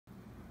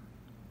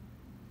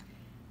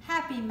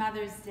Happy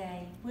Mother's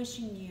Day.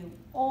 Wishing you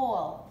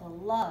all the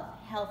love,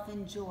 health,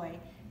 and joy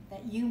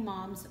that you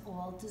moms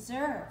all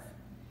deserve.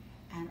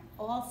 And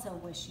also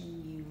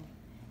wishing you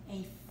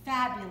a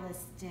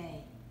fabulous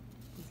day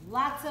with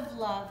lots of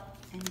love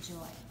and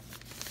joy.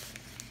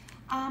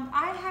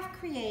 I have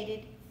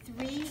created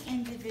 3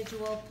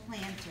 individual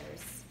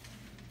planters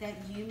that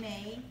you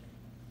may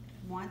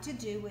want to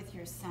do with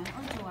your son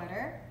or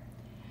daughter,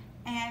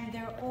 and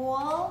they're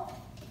all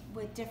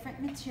with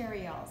different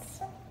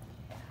materials.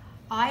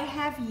 I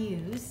have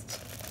used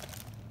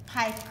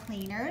pipe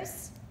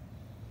cleaners.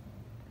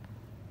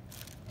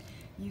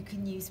 You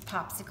can use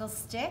popsicle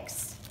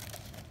sticks,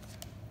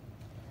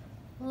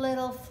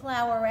 little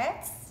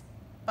flowerets.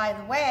 By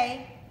the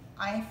way,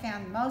 I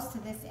found most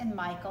of this in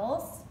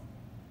Michael's.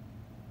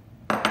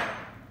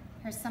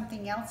 Here's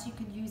something else you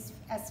could use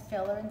as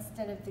filler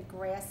instead of the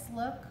grass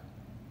look.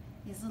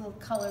 These little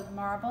colored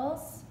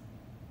marbles.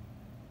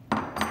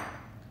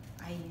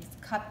 I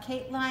used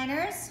cupcake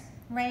liners,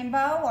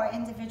 rainbow or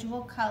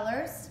individual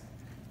colors,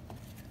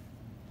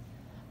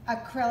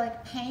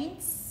 acrylic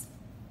paints,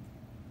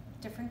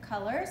 different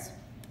colors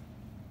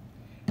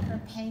for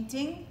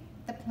painting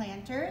the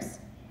planters,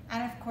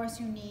 and of course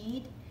you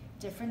need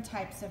different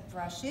types of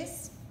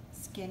brushes,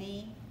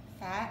 skinny,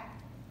 fat.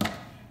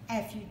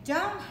 And if you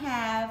don't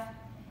have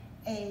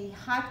a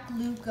hot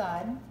glue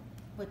gun,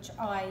 which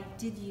I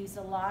did use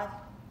a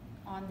lot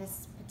on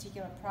this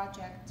particular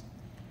project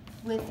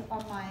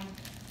on my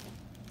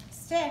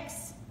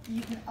sticks,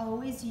 you can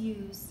always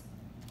use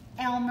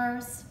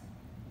Elmer's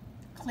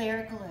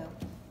clear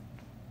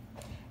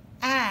glue.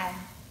 And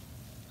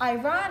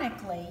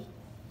ironically,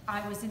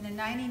 I was in the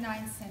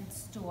 99-cent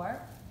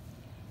store,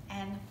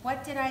 and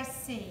what did I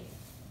see?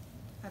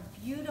 A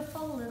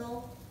beautiful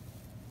little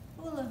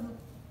hula hoop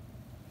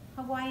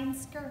Hawaiian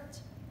skirt.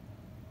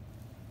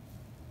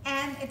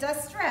 And it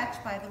does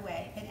stretch, by the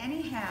way, but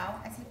anyhow,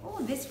 I said,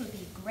 oh, this would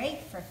be great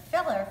for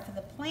filler for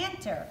the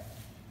planter.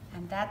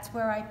 And that's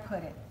where I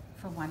put it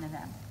for one of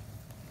them.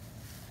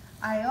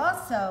 I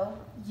also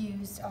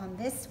used on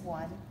this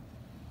one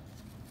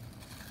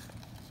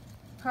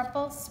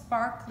purple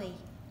sparkly,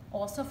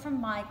 also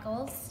from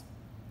Michael's,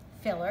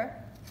 filler,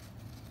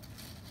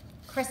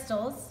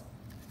 crystals,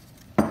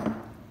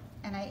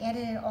 and I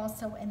added it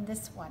also in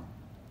this one.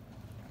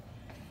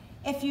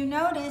 If you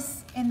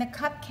notice in the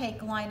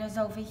cupcake liners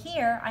over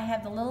here, I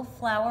have the little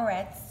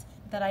flowerets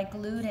that I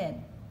glued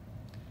in.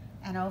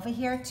 And over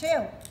here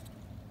too.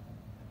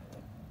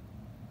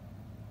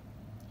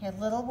 Here's a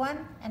little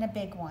one and a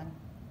big one.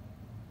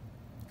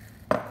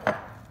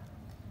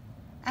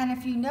 And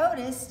if you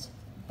noticed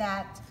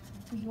that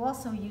we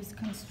also use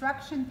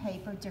construction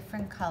paper,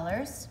 different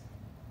colors.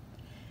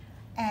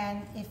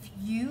 And if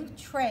you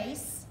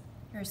trace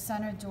your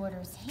son or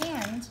daughter's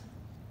hand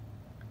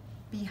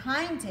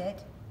behind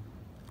it,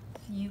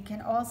 you can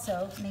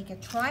also make a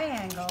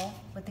triangle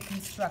with the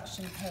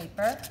construction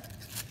paper,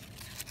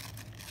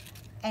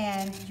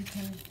 and you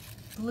can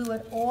glue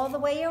it all the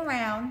way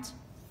around.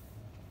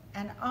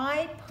 And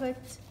I put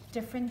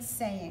different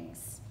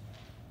sayings.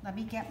 Let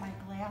me get my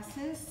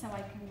glasses so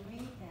I can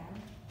read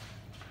them.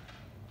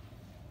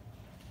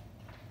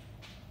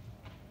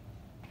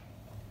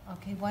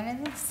 Okay, one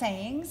of the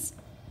sayings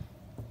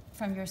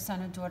from your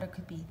son or daughter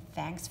could be,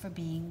 thanks for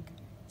being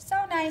so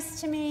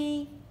nice to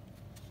me.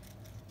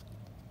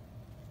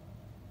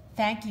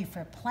 Thank you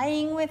for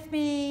playing with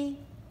me.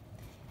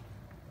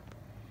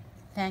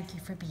 Thank you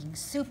for being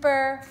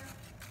super.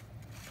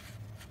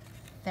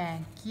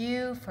 Thank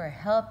you for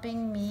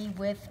helping me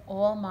with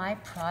all my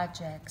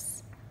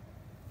projects.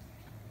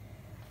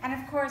 And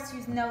of course,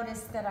 you've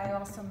noticed that I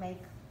also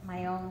make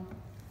my own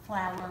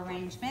flower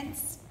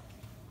arrangements.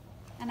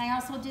 And I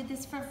also did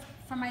this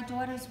for my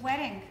daughter's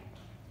wedding.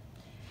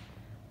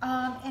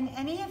 In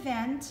any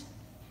event,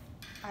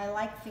 I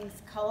like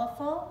things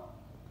colorful.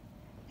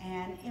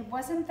 And it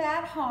wasn't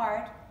that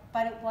hard,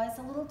 but it was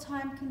a little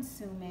time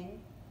consuming.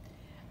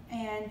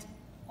 And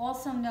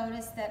also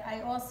notice that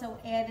I also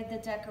added the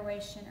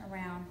decoration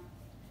around.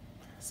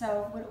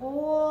 So with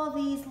all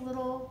these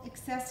little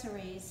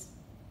accessories,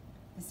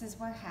 this is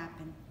what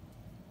happened.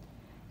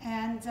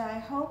 And I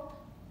hope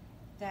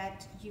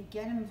that you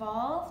get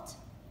involved.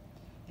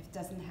 It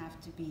doesn't have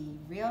to be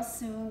real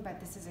soon, but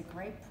this is a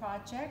great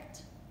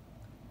project.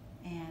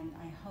 And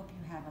I hope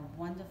you have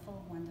a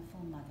wonderful,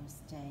 wonderful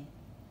Mother's Day.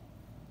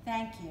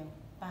 Thank you.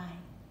 Bye.